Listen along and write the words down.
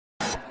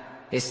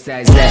It's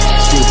that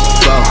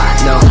flow,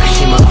 no,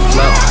 she my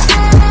flow.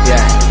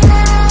 Yeah,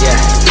 yeah,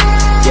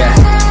 yeah,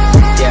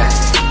 yeah.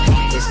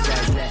 It's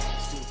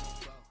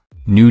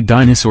that New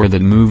dinosaur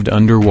that moved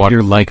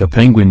underwater like a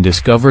penguin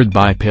discovered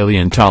by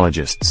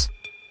paleontologists.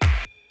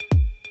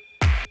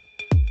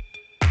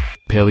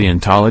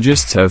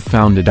 Paleontologists have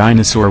found a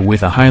dinosaur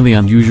with a highly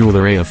unusual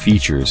array of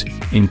features,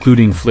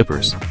 including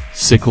flippers,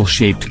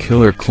 sickle-shaped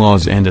killer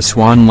claws and a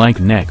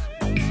swan-like neck.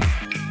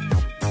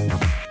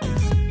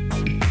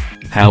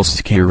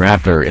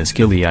 Halscaraptor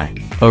aeschylii,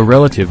 a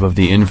relative of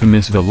the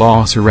infamous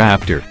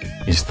velociraptor,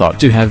 is thought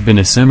to have been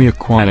a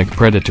semi-aquatic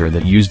predator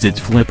that used its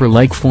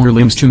flipper-like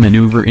forelimbs to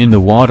maneuver in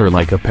the water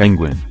like a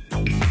penguin.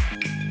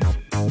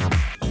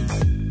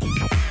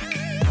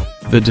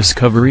 The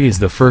discovery is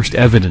the first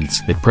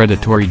evidence that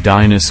predatory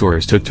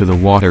dinosaurs took to the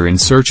water in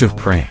search of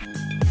prey.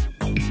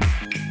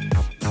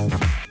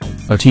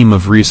 A team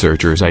of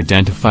researchers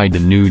identified the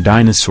new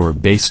dinosaur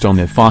based on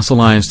a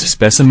fossilized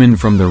specimen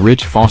from the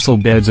rich fossil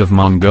beds of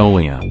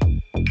Mongolia.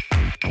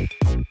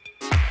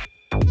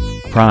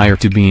 Prior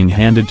to being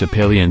handed to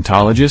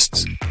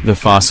paleontologists, the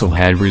fossil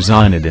had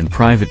resided in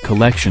private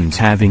collections,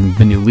 having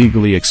been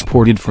illegally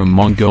exported from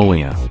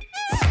Mongolia.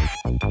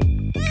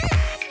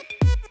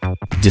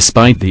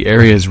 Despite the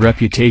area's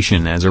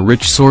reputation as a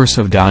rich source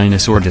of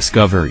dinosaur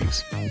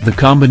discoveries, the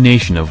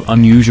combination of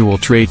unusual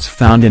traits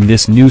found in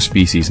this new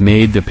species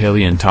made the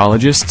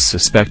paleontologists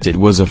suspect it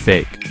was a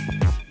fake.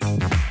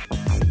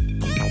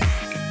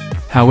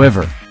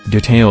 However,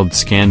 detailed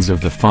scans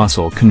of the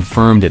fossil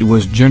confirmed it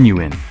was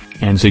genuine,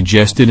 and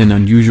suggested an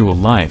unusual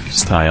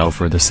lifestyle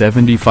for the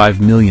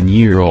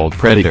 75-million-year-old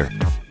predator.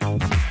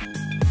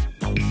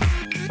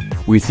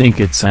 "We think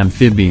it's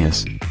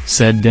amphibious,"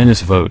 said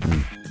Dennis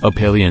Voeten, a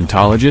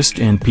paleontologist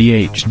and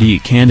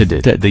PhD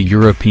candidate at the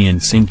European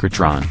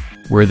synchrotron,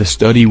 where the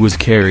study was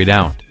carried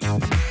out.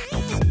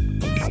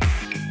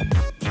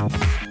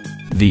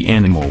 The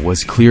animal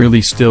was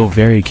clearly still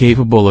very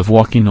capable of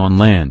walking on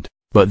land,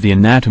 but the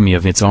anatomy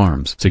of its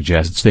arms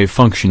suggests they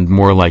functioned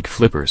more like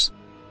flippers.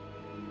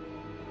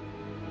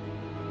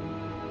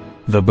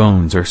 The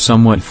bones are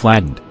somewhat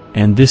flattened,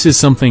 and this is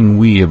something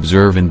we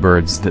observe in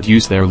birds that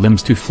use their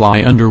limbs to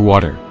fly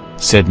underwater,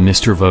 said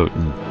Mr.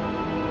 Voeten.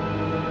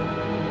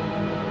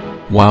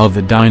 While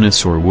the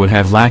dinosaur would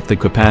have lacked the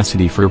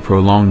capacity for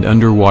prolonged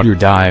underwater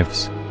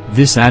dives,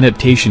 this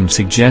adaptation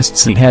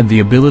suggests it had the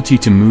ability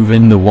to move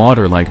in the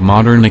water like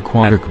modern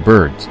aquatic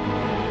birds.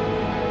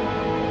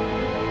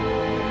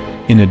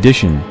 In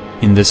addition,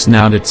 in the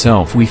snout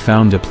itself we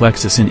found a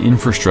plexus, an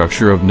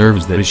infrastructure of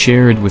nerves that is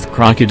shared with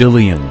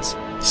crocodilians,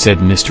 said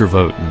Mr.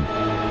 Voeten.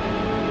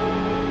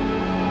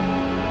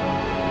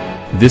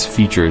 This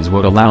feature is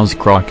what allows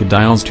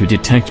crocodiles to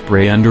detect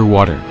prey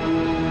underwater.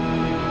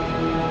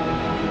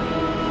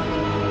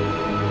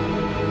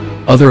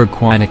 Other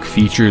aquatic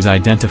features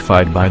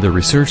identified by the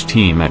research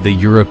team at the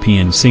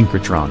European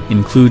synchrotron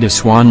include a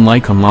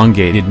swan-like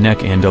elongated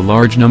neck and a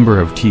large number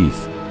of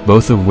teeth,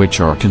 both of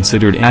which are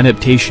considered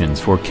adaptations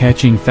for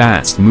catching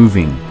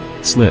fast-moving,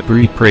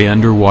 slippery prey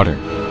underwater.